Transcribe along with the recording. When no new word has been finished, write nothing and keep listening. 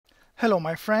Hello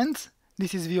my friends,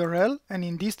 this is VRL, and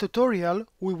in this tutorial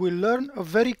we will learn a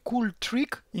very cool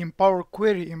trick in Power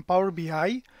Query in Power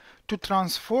BI to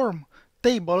transform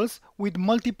tables with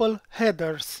multiple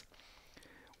headers.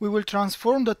 We will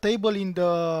transform the table in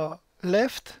the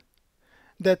left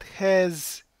that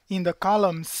has in the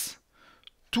columns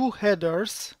two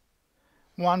headers,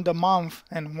 one the month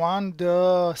and one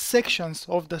the sections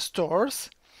of the stores,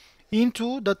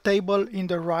 into the table in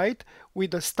the right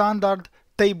with a standard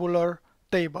tabular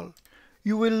table.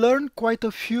 You will learn quite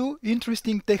a few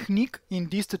interesting techniques in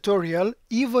this tutorial.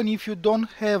 Even if you don't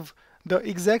have the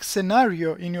exact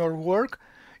scenario in your work,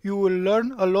 you will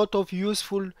learn a lot of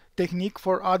useful technique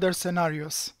for other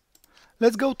scenarios.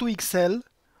 Let's go to Excel.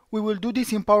 We will do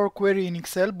this in Power Query in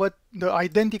Excel, but the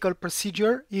identical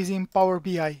procedure is in Power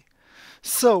BI.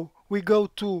 So we go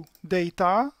to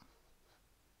Data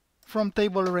from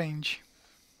Table Range.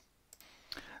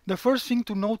 The first thing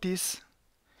to notice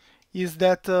is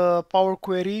that Power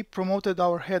Query promoted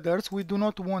our headers. We do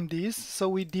not want this, so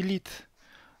we delete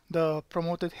the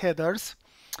promoted headers.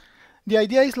 The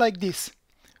idea is like this.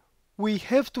 We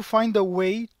have to find a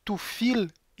way to fill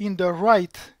in the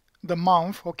right the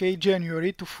month, okay,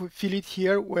 January, to fill it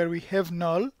here where we have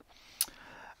null,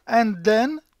 and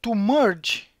then to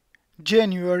merge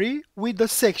January with the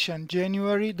section,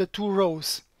 January, the two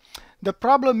rows. The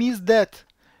problem is that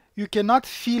you cannot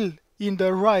fill in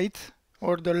the right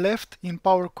or the left in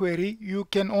Power Query, you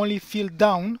can only fill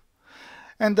down.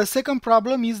 And the second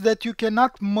problem is that you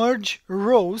cannot merge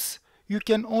rows, you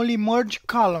can only merge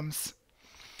columns.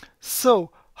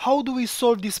 So how do we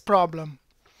solve this problem?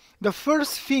 The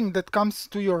first thing that comes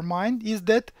to your mind is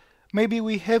that maybe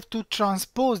we have to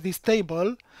transpose this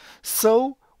table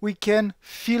so we can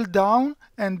fill down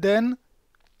and then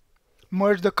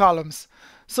merge the columns.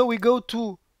 So we go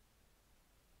to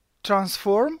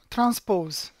Transform,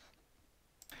 Transpose.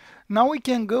 Now we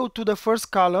can go to the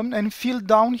first column and fill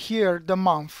down here the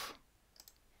month.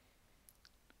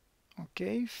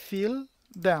 Okay, fill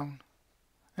down.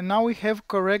 And now we have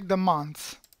correct the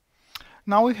months.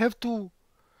 Now we have to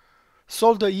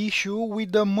solve the issue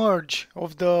with the merge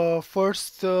of the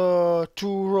first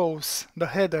two rows, the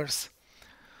headers.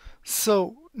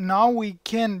 So now we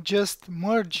can just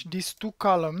merge these two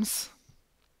columns,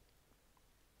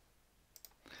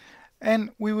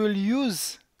 and we will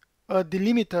use a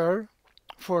delimiter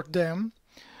for them.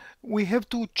 We have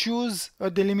to choose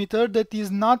a delimiter that is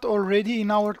not already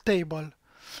in our table.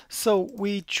 So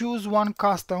we choose one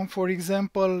custom, for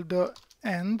example the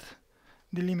end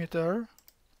delimiter,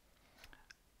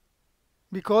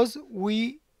 because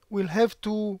we will have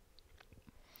to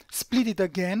split it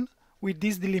again with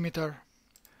this delimiter.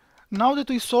 Now that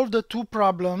we solved the two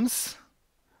problems,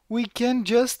 we can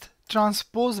just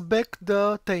transpose back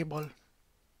the table.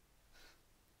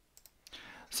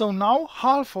 So now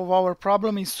half of our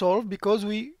problem is solved because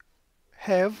we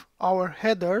have our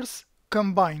headers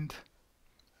combined.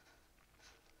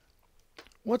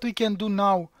 What we can do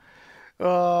now,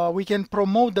 we can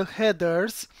promote the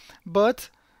headers, but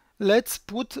let's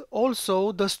put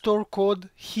also the store code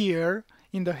here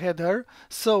in the header.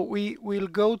 So we will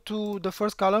go to the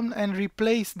first column and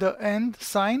replace the and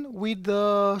sign with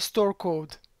the store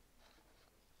code.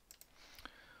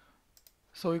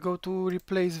 So we go to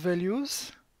replace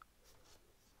values,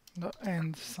 the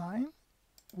and sign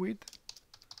with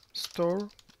store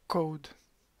code.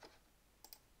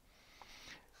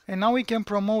 And now we can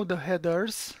promote the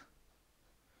headers.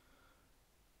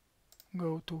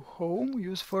 Go to home,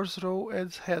 use first row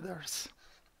as headers.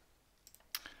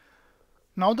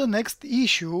 Now the next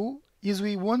issue is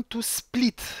we want to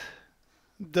split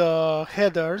the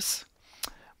headers,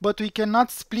 but we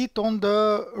cannot split on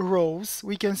the rows,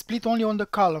 we can split only on the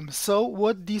columns. So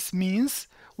what this means,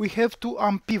 we have to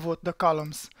unpivot the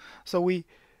columns. So we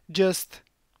just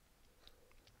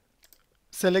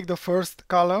select the first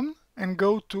column and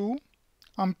go to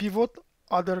Unpivot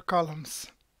Other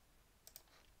Columns.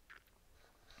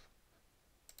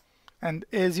 And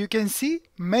as you can see,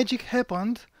 magic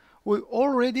happened. We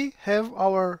already have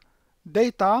our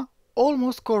data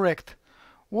almost correct.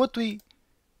 What we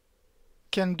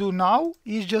can do now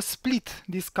is just split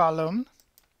this column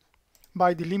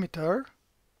by delimiter.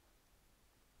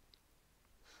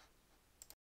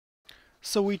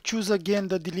 So we choose again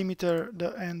the delimiter,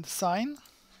 the and sign.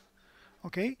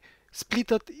 Okay,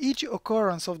 split at each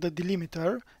occurrence of the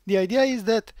delimiter. The idea is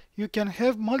that you can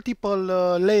have multiple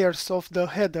layers of the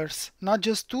headers, not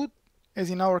just two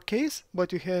as in our case,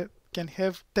 but you can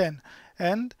have 10,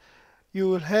 and you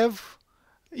will have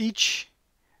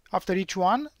after each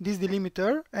one this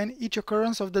delimiter, and each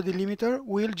occurrence of the delimiter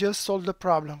will just solve the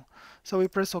problem. So we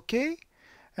press OK,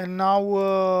 and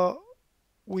now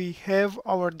we have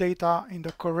our data in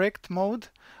the correct mode.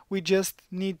 We just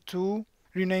need to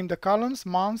rename the columns,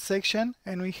 month, section,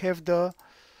 and we have the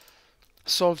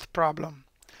solved problem.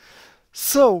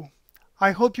 So,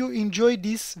 I hope you enjoyed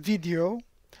this video.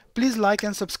 Please like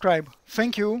and subscribe.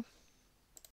 Thank you.